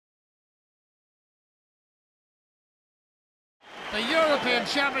The European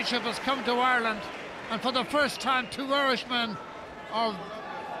Championship has come to Ireland, and for the first time, two Irishmen are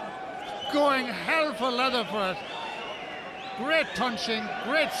going hell for leather for it. Great punching,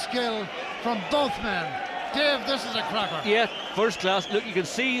 great skill from both men. Dave, this is a cracker. Yeah, first class. Look, you can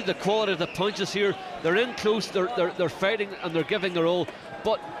see the quality of the punches here. They're in close, they're fighting, and they're giving their all.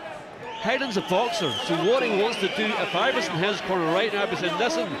 But Hyland's a boxer, so what he wants to do, if I was in his corner right now, I'd be saying,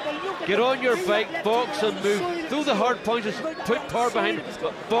 listen, get on your bike, box and move. Throw the hard punches, put power behind it,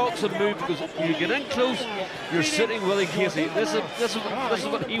 but box and move, because when you get in close, you're sitting Willie Casey. This is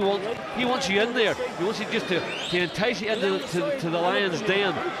what he wants. He wants you in there. He wants you just to entice you into to the lion's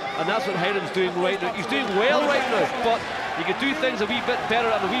den, and that's what Hyland's doing right now. He's doing well right now, but he could do things a wee bit better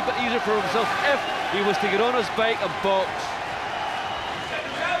and a wee bit easier for himself if he was to get on his bike and box.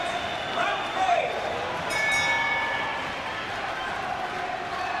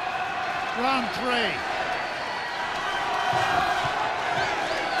 Round 3.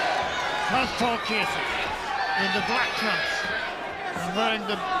 Tall Casey in the black trunks and wearing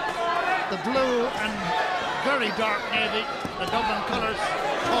the blue and very dark navy, the Dublin colours,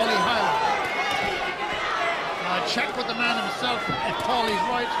 Paulie Hyland. Now I checked with the man himself if Paulie's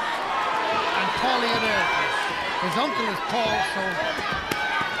right, and Paulie it is. His uncle is Paul, so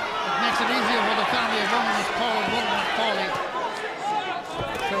it makes it easier for the family of one is Paul and one is Paulie.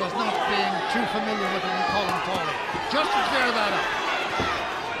 So as not being too familiar with him and call him Paulie. Just to clear that up.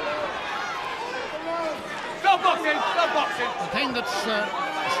 Stop boxing! Stop boxing! The thing that's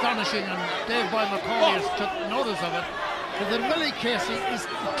astonishing, and Dave Boyle McCauley has took notice of it, is that Willie Casey is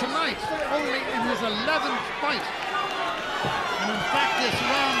tonight only in his 11th fight. And in fact, this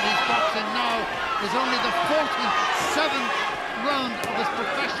round he's boxing now is only the 47th round of his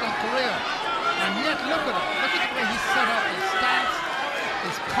professional career. And yet, look at it. Look at the way he's set up, his stance,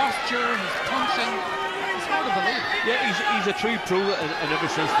 his posture, his punching. It's hard to believe. Yeah, he's a true pro in every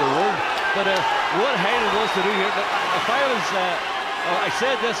sense of the word. But what Hyland wants to do here, if I was, I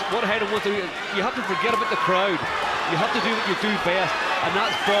said this, what Hyland wants to do, you have to forget about the crowd. You have to do what you do best, and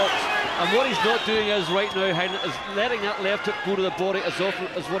that's box. And what he's not doing is right now, Hyland is letting that left hook go to the body as often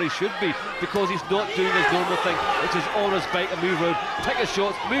as what he should be, because he's not doing his normal thing, which is on his bike and move around, pick his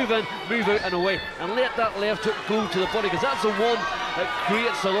shots, move in, move out and away, and let that left hook go to the body, because that's the one that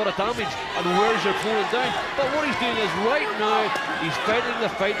creates a lot of damage and wears your opponent down. But what he's doing is right now, he's fighting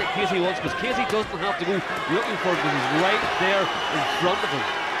the fight that Casey wants, because Casey doesn't have to go looking for it, because he's right there in front of him.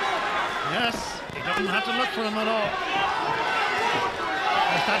 Yes, he doesn't have to look for him at all.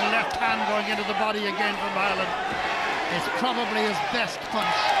 There's that left hand going into the body again from Hyland. It's probably his best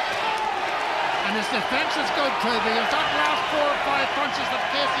punch. And his defense is good too, because that last 4 or 5 punches that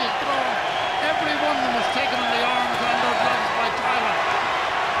Casey has thrown, every one of them was taken in the arms and under gloves by Tyler.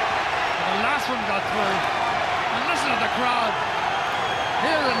 But the last one got through. And listen to the crowd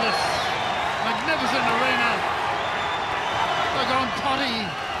here in this magnificent arena. They're going potty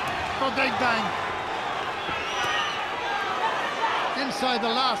for Big Bang. Inside the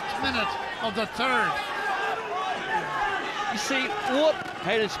last minute of the 3rd. You see, what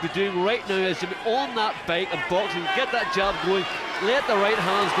Hyland should be doing right now is to be on that bike and boxing, get that jab going, let the right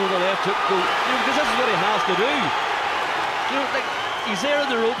hands go, the left hook go, because this is what he has to do. Like, he's there in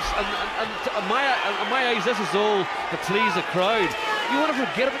the ropes, and in my eyes, this is all to please the crowd. You want to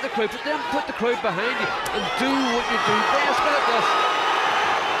forget about the crowd, but then put the crowd behind you and do what you do best. Look at this.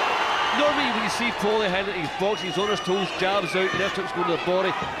 Normally when you see Paulie Hyland, he's boxing, he's on his toes, jabs out, left hooks going to the body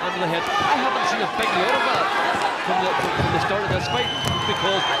and to the head. I haven't seen a big lot of that from the start of this fight,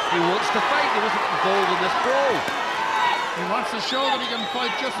 because he wants to fight, he wants to get involved in this brawl. He wants to show that he can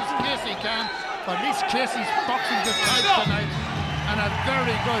fight just as Casey can, but at least Casey's boxing the type tonight, and a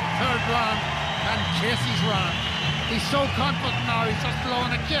very good 3rd round, and Casey's round. He's so confident now, he's just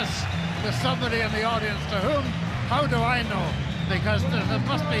blowing a kiss to somebody in the audience, to whom, how do I know? Because there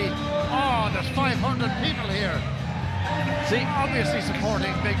must be, there's 500 people here. See, obviously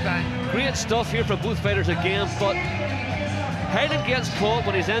supporting Big Bang. Great stuff here from both fighters again, but Hyland gets caught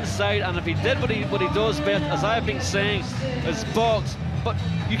when he's inside, and if he did what he does best, as I've been saying, is box. But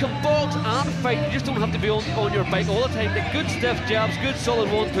you can box and fight, you just don't have to be on your bike all the time. Get good stiff jabs, good solid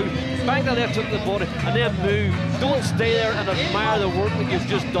 1-2, bang the left hook to the body, and then move. Don't stay there and admire the work that you've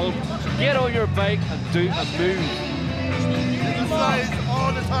just done. Get on your bike and do a move.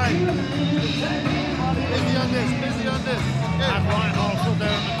 All the time. Busy on this, busy on this. Yeah. And Ryan also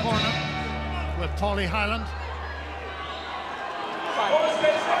there in the corner with Paulie Hyland.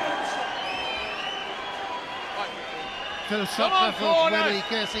 Phil Sutcliffe with Willie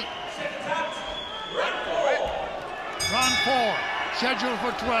Casey. Round 4, scheduled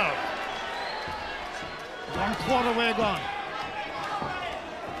for 12. 1/4 way gone.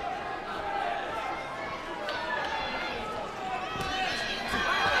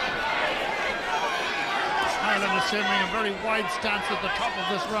 in a very wide stance at the top of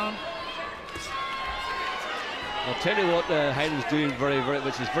this round. I'll tell you what Hyland's doing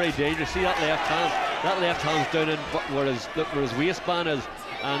which is very dangerous. See that left hand? That left hand's down in where his waistband is.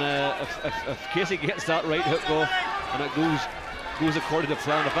 And if Casey gets that right hook off and it goes according to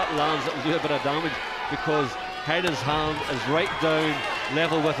plan, if that lands, it will do a bit of damage, because Hyland's hand is right down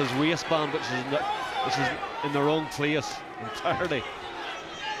level with his waistband, which is in the wrong place entirely.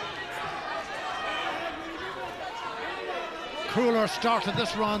 Crueler start to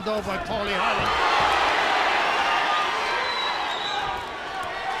this round though by Paulie Hyland.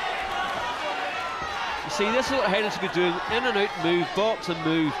 You see, this is what Hyland should be doing: in and out move, box and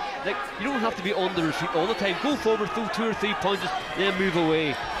move. Like, you don't have to be on the retreat all the time. Go forward, through 2 or 3 punches, then move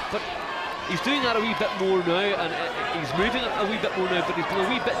away. But he's doing that a wee bit more now, and he's moving a wee bit more now, but he's been a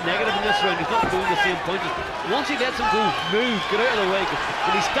wee bit negative in this round. He's not doing the same punches. Once he lets him go, move, get out of the way.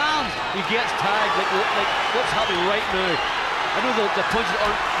 When he stands, he gets tagged, like what's happening right now. I know the punches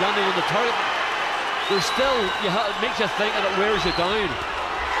aren't landing on the target, but there's still, it makes you think, and it wears you down.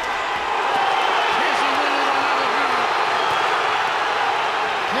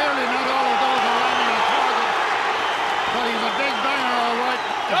 Clearly not all of those are landing on target, but he's a big banger, all right.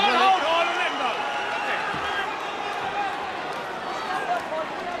 Hold him now.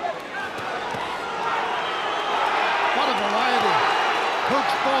 What a variety.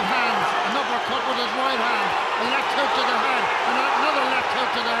 Hooks both hands, an uppercut with his right hand, a left hook to the head, and another left hook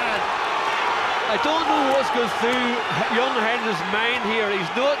to the head. I don't know what's going through young Hyland's mind here.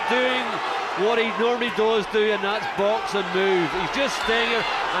 He's not doing what he normally does do, and that's box and move. He's just staying here,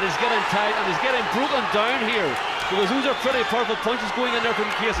 and he's getting tight, and he's getting broken down here, because those are pretty powerful punches going in there from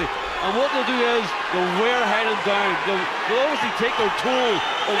Casey. And what they'll do is they'll wear Hyland down. They'll obviously take their toll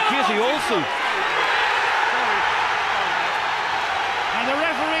on Casey also. And the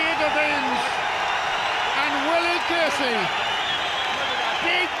referee intervenes, and Willie Casey,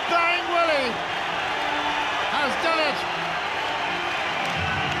 Big Bang Willie, has done it.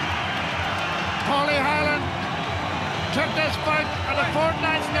 Paulie Hyland took this fight at a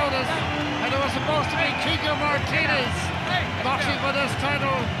fortnight's notice, and it was supposed to be Kiko Martinez boxing for this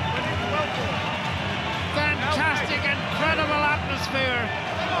title. Fantastic, incredible atmosphere.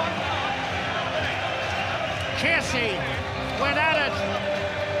 Casey went at it.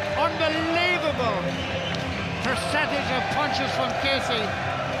 Unbelievable percentage of punches from Casey.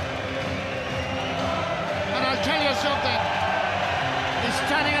 And I'll tell you something. He's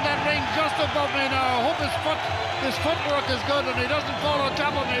standing in that ring just above me now. I hope his footwork is good and he doesn't fall on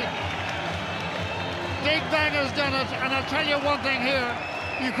top of me. Big Bang has done it, and I'll tell you one thing here.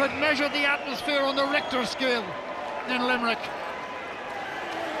 You could measure the atmosphere on the Richter scale in Limerick.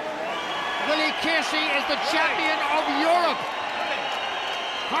 Willie Casey is the champion of Europe.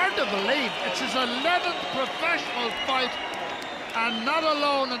 Hard to believe. It's his 11th professional fight, and not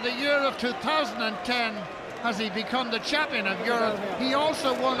alone in the year of 2010 has he become the champion of Europe. He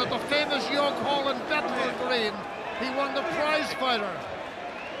also won at the famous York Hall in Bethnal Green. He won the prize fighter.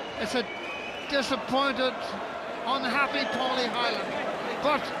 It's a disappointed, unhappy Paulie Hyland.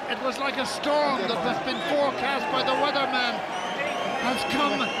 But it was like a storm that has been forecast by the weatherman. Has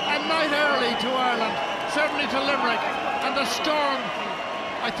come a night early to Ireland, certainly to Limerick. And the storm,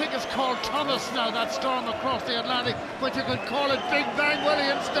 I think it's called Thomas now, that storm across the Atlantic, but you could call it Big Bang Willie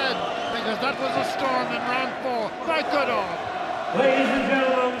instead, because that was a storm in round 4. By good all. Ladies and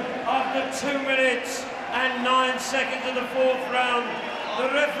gentlemen, after 2 minutes and 9 seconds of the 4th round, the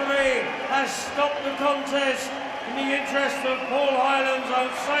referee has stopped the contest in the interest of Paul Hyland's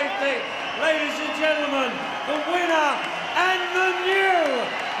own safety. Ladies and gentlemen, the winner and the new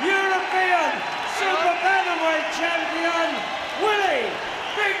European Super Bantamweight champion, Willie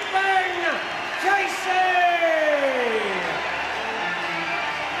Big Bang Casey!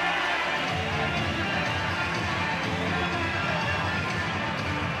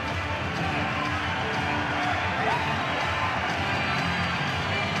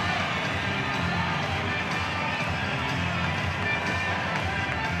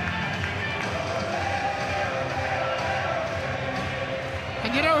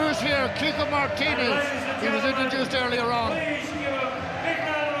 And you know who's here? Kiko Martinez. He was introduced earlier on. Please give a big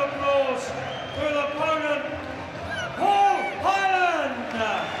round of applause for the opponent, Paul Hyland.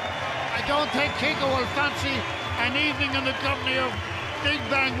 I don't think Kiko will fancy an evening in the company of Big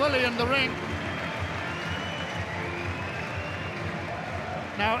Bang Willie in the ring.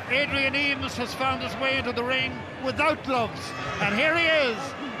 Now, Adrian Eames has found his way into the ring without gloves. And here he is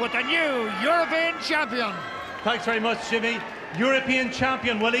with the new European champion. Thanks very much, Jimmy. European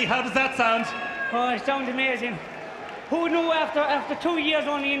champion, Willie. How does that sound? Oh, it sounds amazing. Who knew after 2 years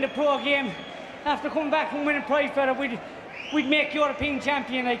only in the pro game after coming back from winning prize for it, we'd make European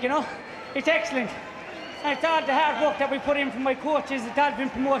champion, like, you know. It's excellent. And it's all the hard work that we put in from my coaches, the Dolphin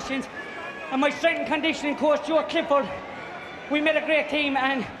Promotions, and my strength and conditioning coach, Joe Clifford. We made a great team,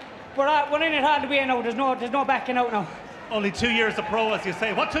 and we're in it all the way now. There's no backing out now. Only 2 years of pro, as you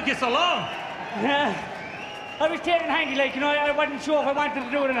say. What took you so long? I was taking handy, like, you know, I wasn't sure if I wanted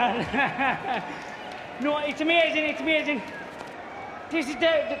to do it or not. No, it's amazing, it's amazing. This is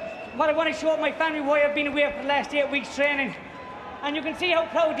what I want to show my family, why I've been away for the last 8 weeks training. And you can see how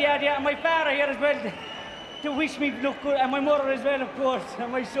proud they are there, and my father here as well, to wish me luck good, and my mother as well, of course,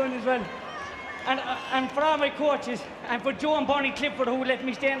 and my son as well. And for all my coaches, and for Joe and Bonnie Clifford, who let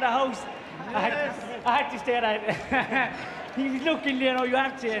me stay in the house, I had to stay there. He was looking, you know, you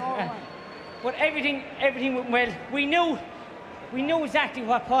have to. But everything went well. We knew exactly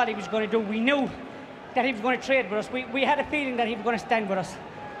what Paulie was going to do. We knew that he was going to trade with us. We had a feeling that he was going to stand with us.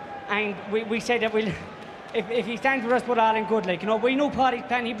 And we said that if he stands with us, we're all in good. Like, you know, we knew Paulie's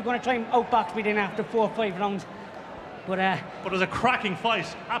plan. He was going to try and outbox me then after 4 or 5 rounds. But it was a cracking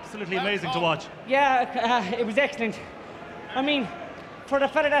fight. Absolutely amazing to watch. Yeah, it was excellent. I mean, for the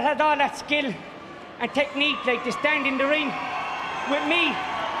fella that had all that skill and technique, like to stand in the ring with me,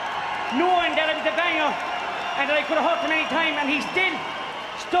 knowing that I was a banger and that I could have hurt him any time, and he's still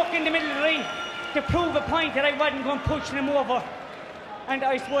stuck in the middle of the ring to prove a point that I wasn't going pushing him over. And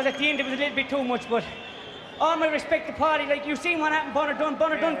I suppose at the end it was a little bit too much, but all my respect to Paulie, like you've seen what happened,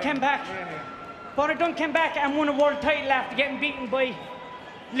 Bonner Dunn came back. Bonner Dunn came back and won a world title after getting beaten by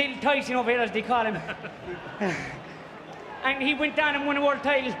Little Tyson over here, as they call him. And he went down and won a world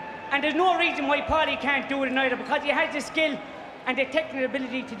title. And there's no reason why Paulie can't do it either, because he has the skill and the technical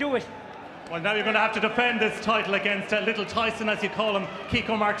ability to do it. Well, now you're going to have to defend this title against Little Tyson, as you call him,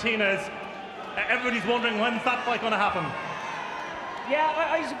 Kiko Martinez. Everybody's wondering, when's that fight going to happen? Yeah,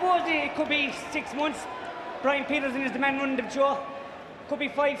 I suppose it could be 6 months. Brian Peterson is the man running the show. Could be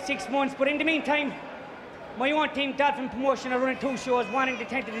 5-6 months, but in the meantime, my own team, Dolphin Promotion, are running 2 shows, one in the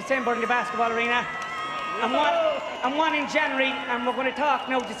 10th of December in the basketball arena, and one in January, and we're going to talk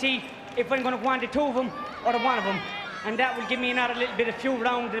now to see if I'm going to go on the 2 of them or the 1 of them. And that will give me another little bit of few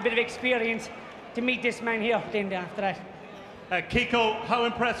rounds, a bit of experience to meet this man here then after that. Kiko, how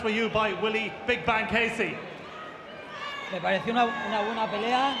impressed were you by Willie Big Bang Casey? Me pareció una buena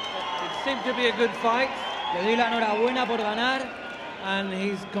pelea. It seemed to be a good fight. Le doy la enhorabuena por ganar. And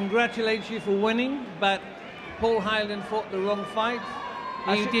he congratulates you for winning, but Paul Hyland fought the wrong fight.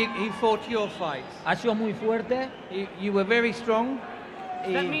 He fought your fight. Ha sido muy fuerte. You were very strong.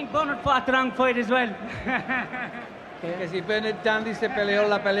 That means Bernard fought the wrong fight as well. Que si Bernard Tandy se peleó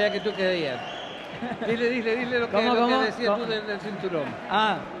la pelea que tú querías. Dile lo que decías tú del cinturón.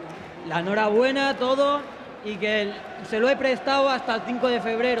 La enhorabuena, todo, y que se lo he prestado hasta el 5 de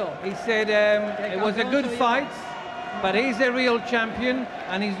febrero. He said it was a good fight, but he's a real champion,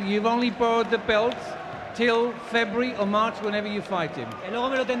 and you've only borrowed the belts till February or March, whenever you fight him. Luego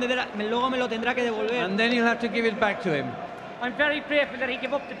me lo tendrá que devolver. And then you'll have to give it back to him. I'm very grateful that he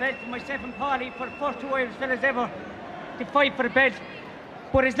gave up the belt for myself and Paulie, for the first 2 Irish fellas ever to fight for the belt.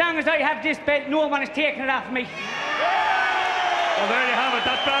 But as long as I have this belt, no one is taking it off me. Well, there you have it.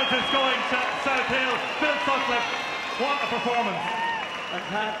 That belt is going to South Hill. Bill Sutcliffe, what a performance.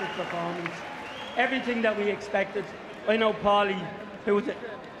 Fantastic performance. Everything that we expected. I know Paulie,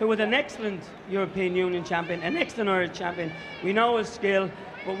 who was an excellent European Union champion, an excellent Irish champion. We know his skill,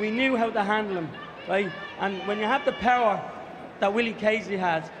 but we knew how to handle him, right? And when you have the power that Willie Casey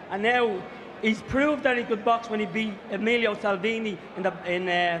has, and now he's proved that he could box when he beat Emilio Salvini in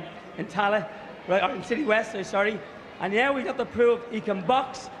Tala, right, or in City West, sorry. And now we have to prove he can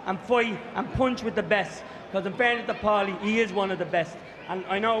box and fight and punch with the best. Because in fairness to Paulie, he is one of the best. And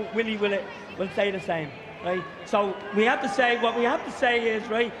I know Willie will say the same, right? So we have to say, what we have to say is,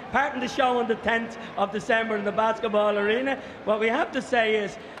 right, apart from the show on the 10th of December in the basketball arena, what we have to say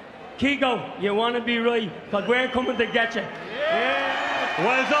is, Kiko, you want to be right, because we're coming to get you. Yeah.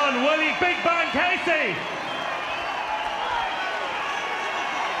 Well done, Willie Big Bang Casey.